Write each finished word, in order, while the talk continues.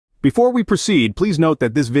Before we proceed, please note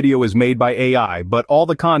that this video is made by AI, but all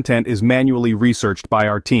the content is manually researched by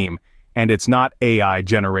our team, and it's not AI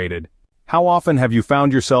generated. How often have you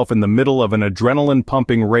found yourself in the middle of an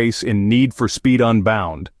adrenaline-pumping race in Need for Speed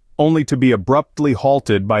Unbound, only to be abruptly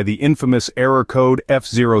halted by the infamous error code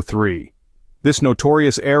F03? This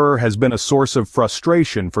notorious error has been a source of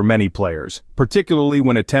frustration for many players, particularly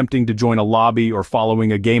when attempting to join a lobby or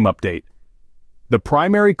following a game update. The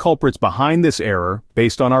primary culprits behind this error,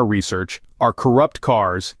 based on our research, are corrupt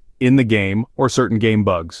cars, in the game, or certain game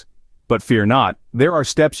bugs. But fear not, there are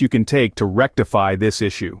steps you can take to rectify this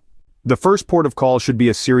issue. The first port of call should be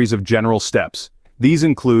a series of general steps. These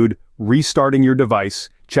include restarting your device,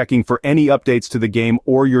 checking for any updates to the game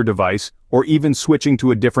or your device, or even switching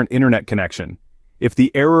to a different internet connection. If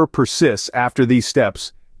the error persists after these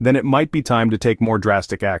steps, then it might be time to take more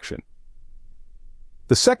drastic action.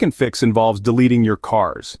 The second fix involves deleting your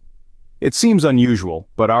cars. It seems unusual,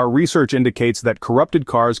 but our research indicates that corrupted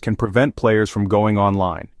cars can prevent players from going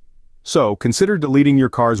online. So, consider deleting your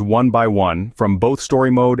cars one by one from both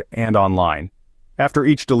story mode and online. After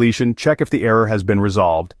each deletion, check if the error has been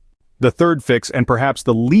resolved. The third fix, and perhaps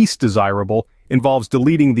the least desirable, involves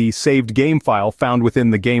deleting the saved game file found within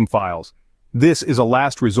the game files. This is a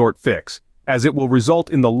last resort fix, as it will result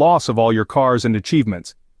in the loss of all your cars and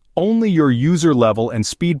achievements. Only your user level and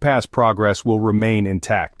speed pass progress will remain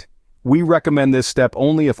intact. We recommend this step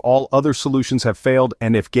only if all other solutions have failed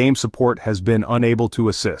and if game support has been unable to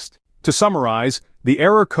assist. To summarize, the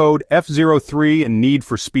error code F03 in Need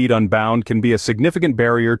for Speed Unbound can be a significant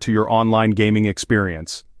barrier to your online gaming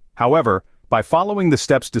experience. However, by following the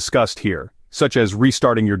steps discussed here, such as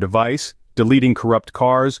restarting your device, deleting corrupt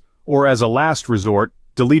cars, or as a last resort,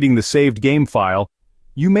 deleting the saved game file,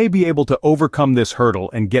 you may be able to overcome this hurdle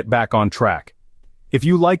and get back on track. If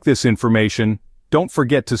you like this information, don't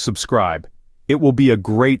forget to subscribe. It will be a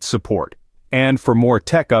great support. And for more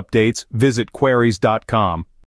tech updates, visit queries.com.